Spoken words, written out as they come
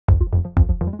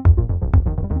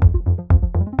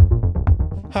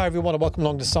Hi everyone and welcome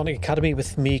along to Sonic Academy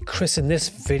with me, Chris. In this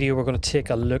video we're going to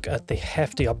take a look at the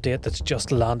hefty update that's just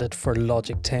landed for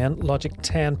Logic 10. Logic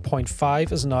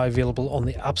 10.5 is now available on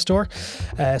the App Store.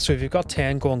 So if you've got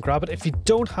 10, go and grab it. If you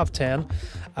don't have 10,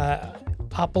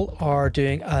 Apple are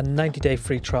doing a 90-day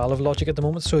free trial of Logic at the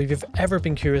moment. So if you've ever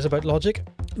been curious about Logic,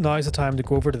 now's the time to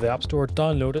go over to the App Store,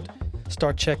 download it,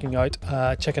 start checking out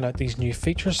these new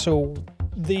features. So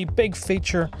the big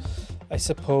feature, I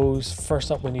suppose,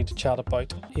 first up we need to chat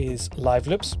about is live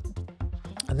loops.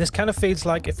 And this kind of feels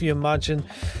like, if you imagine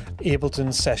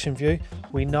Ableton Session View,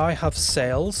 we now have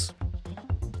cells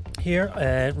here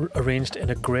arranged in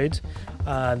a grid,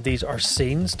 and these are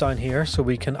scenes down here, so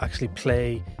we can actually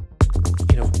play,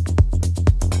 you know,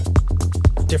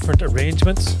 different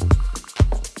arrangements.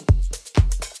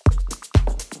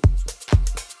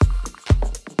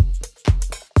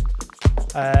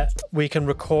 We can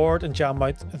record and jam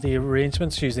out the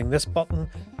arrangements using this button.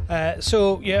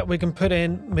 So yeah, we can put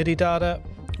in MIDI data,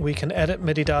 we can edit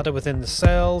MIDI data within the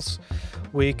cells,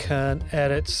 we can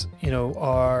edit, you know,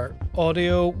 our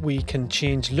audio, we can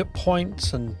change loop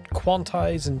points and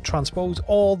quantize and transpose,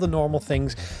 all the normal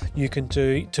things you can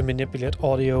do to manipulate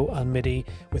audio and MIDI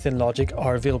within Logic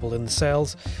are available in the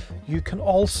cells. You can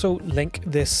also link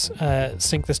this,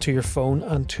 sync this to your phone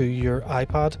and to your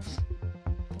iPad.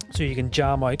 So you can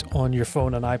jam out on your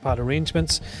phone and iPad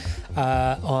arrangements,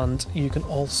 and you can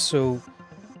also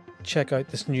check out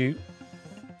this new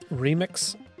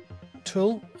remix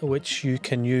tool, which you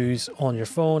can use on your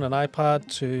phone and iPad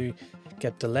to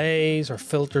get delays or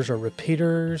filters or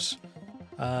repeaters.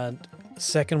 And the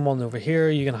second one over here,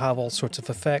 you can have all sorts of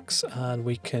effects, and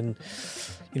we can,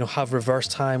 you know, have reverse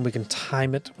time, we can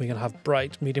time it, we can have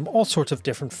bright, medium, all sorts of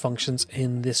different functions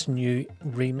in this new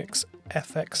remix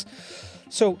FX.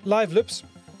 So live loops,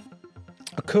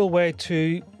 a cool way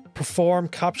to perform,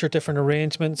 capture different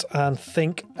arrangements and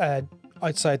think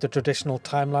outside the traditional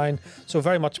timeline. So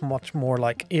very much more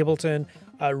like Ableton,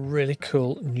 a really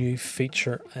cool new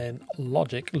feature in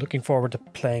Logic. Looking forward to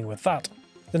playing with that.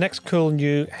 The next cool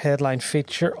new headline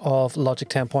feature of Logic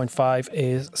 10.5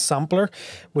 is Sampler,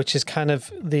 which is kind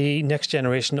of the next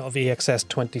generation of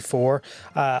EXS24,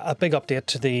 a big update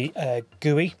to the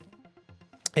GUI.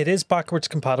 It is backwards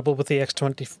compatible with the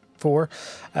X24,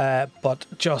 but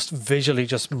just visually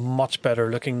just much better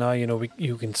looking now. You know,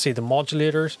 you can see the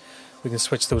modulators, we can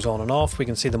switch those on and off, we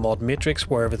can see the mod matrix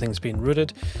where everything's been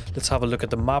routed. Let's have a look at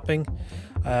the mapping.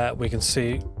 We can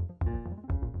see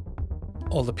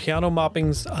all the piano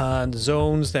mappings and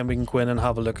zones, then we can go in and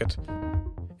have a look at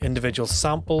individual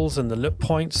samples and the loop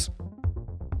points.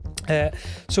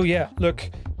 So yeah, look,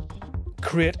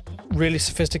 create really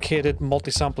sophisticated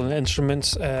multi-sampling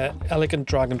instruments, elegant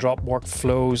drag and drop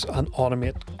workflows, and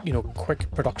automate, you know,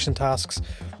 quick production tasks.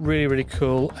 Really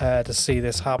cool to see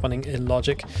this happening in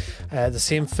Logic. The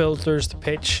same filters, the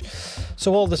pitch,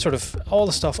 so all the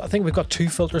stuff. I think we've got 2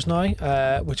 filters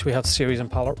now, which we have series and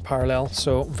parallel,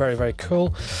 so very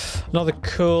cool. Another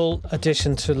cool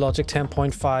addition to Logic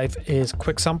 10.5 is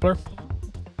Quick Sampler.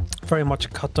 Very much a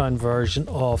cut down version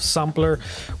of Sampler,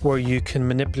 where you can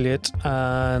manipulate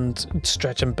and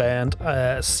stretch and bend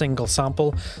a single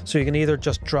sample. So you can either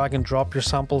just drag and drop your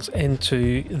samples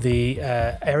into the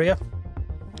area,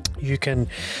 you can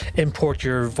import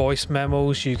your voice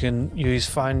memos, you can use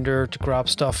Finder to grab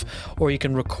stuff, or you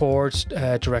can record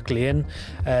directly in.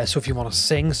 So if you want to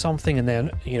sing something and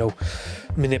then, you know,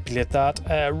 manipulate that,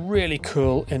 really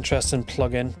cool, interesting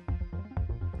plugin.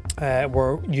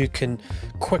 Where you can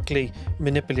quickly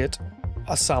manipulate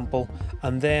a sample,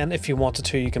 and then if you wanted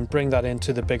to, you can bring that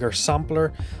into the bigger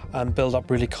sampler and build up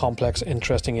really complex,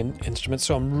 interesting instruments.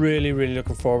 So I'm really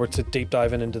looking forward to deep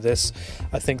diving into this.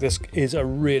 I think this is a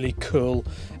really cool,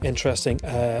 interesting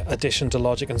addition to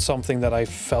Logic, and something that I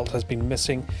felt has been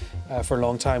missing for a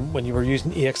long time. When you were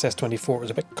using EXS24, it was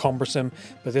a bit cumbersome,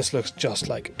 but this looks just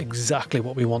like exactly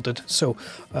what we wanted. So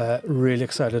really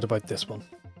excited about this one.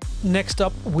 Next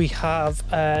up, we have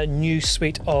a new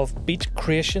suite of beat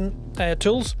creation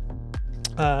tools,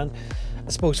 and I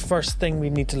suppose first thing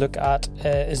we need to look at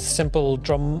is simple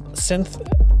drum synth.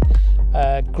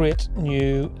 Great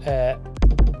new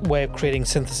way of creating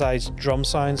synthesized drum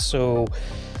sounds, so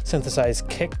synthesized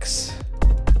kicks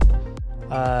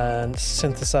and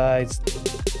synthesized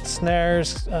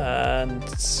snares and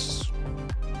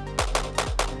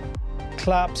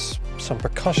claps, some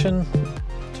percussion,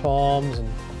 toms and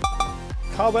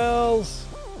cowbells,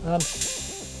 and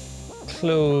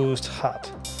closed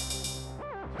hat.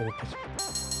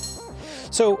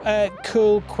 So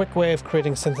cool, quick way of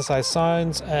creating synthesized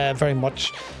sounds, very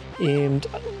much aimed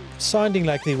at sounding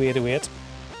like the 808.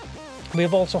 We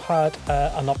have also had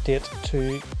an update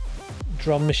to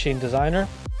Drum Machine Designer.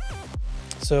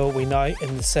 So we now,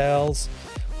 in the cells,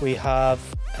 we have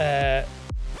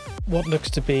what looks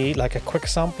to be like a quick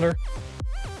sampler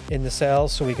in the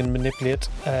cells, so we can manipulate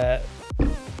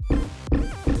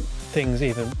things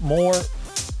even more.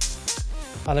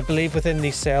 And I believe within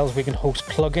these cells we can host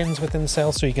plugins within the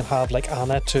cells, so you can have like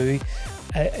Anna too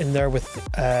in there with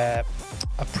a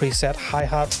preset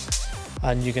hi-hat,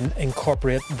 and you can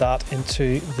incorporate that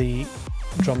into the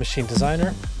Drum Machine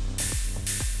Designer.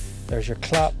 There's your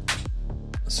clap,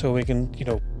 so we can, you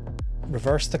know,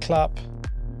 reverse the clap.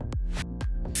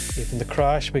 Even the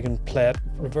crash, we can play it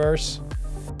reverse.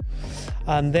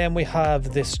 And then we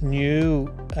have this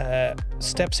new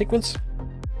step sequence,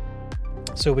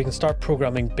 so we can start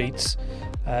programming beats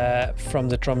from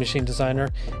the Drum Machine Designer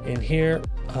in here.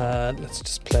 Let's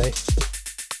just play.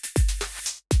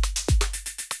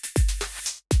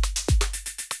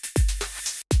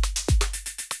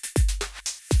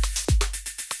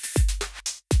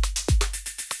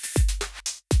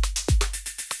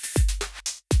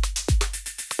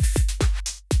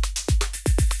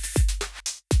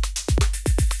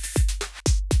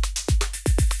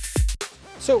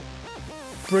 So,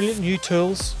 brilliant new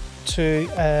tools to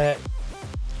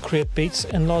create beats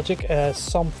in Logic.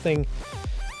 Something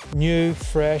new,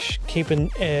 fresh, keeping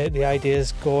the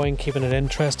ideas going, keeping it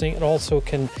interesting. It also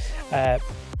can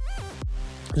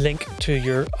link to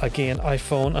your, again,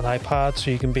 iPhone and iPad, so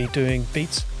you can be doing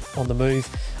beats on the move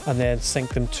and then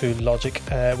sync them to Logic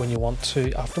when you want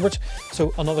to afterwards.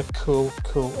 So another cool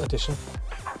addition.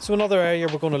 So another area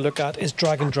we're going to look at is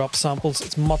drag and drop samples.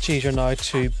 It's much easier now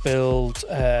to build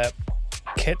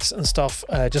kits and stuff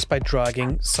just by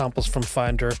dragging samples from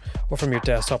Finder or from your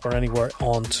desktop or anywhere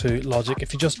onto Logic.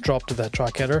 If you just drop to the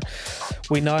track header,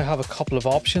 we now have a couple of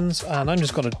options, and I'm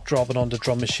just going to drop it onto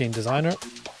Drum Machine Designer,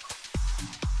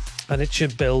 and it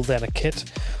should build then a kit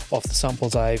of the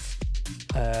samples I've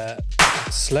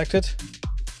selected.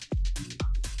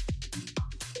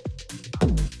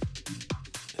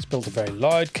 Build a very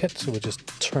loud kit, so we'll just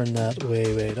turn that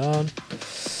way down.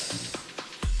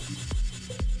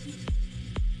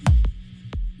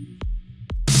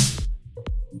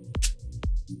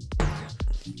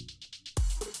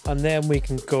 And then we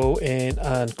can go in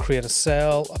and create a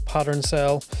cell, a pattern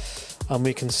cell, and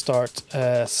we can start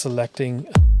selecting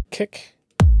a kick.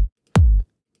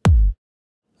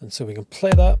 And so we can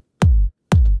play that.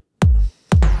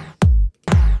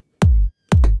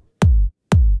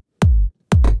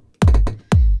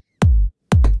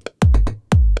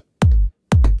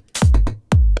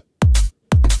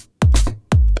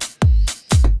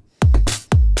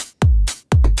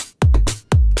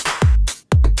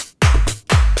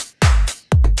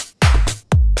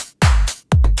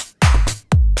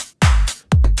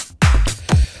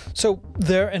 So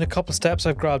there, in a couple of steps,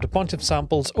 I've grabbed a bunch of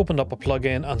samples, opened up a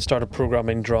plugin and started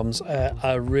programming drums.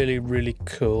 A really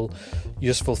cool,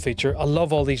 useful feature. I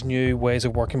love all these new ways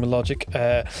of working with Logic.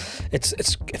 It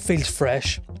feels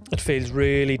fresh. It feels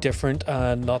really different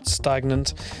and not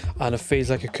stagnant, and it feels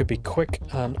like it could be quick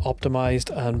and optimized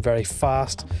and very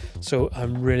fast. So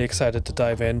I'm really excited to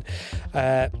dive in.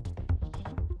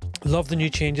 Love the new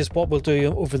changes. What we'll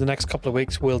do over the next couple of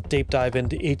weeks, we'll deep dive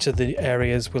into each of the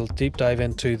areas. We'll deep dive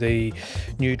into the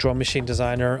new Drum Machine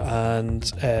Designer and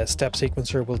step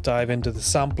sequencer. We'll dive into the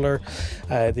sampler,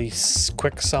 the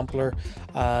quick sampler,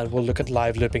 and we'll look at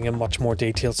live looping in much more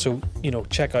detail. So, you know,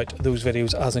 check out those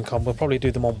videos as in come. We'll probably do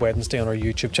them on Wednesday on our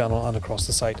YouTube channel and across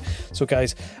the site. So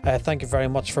guys, thank you very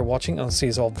much for watching, and I'll see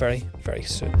you all very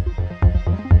soon.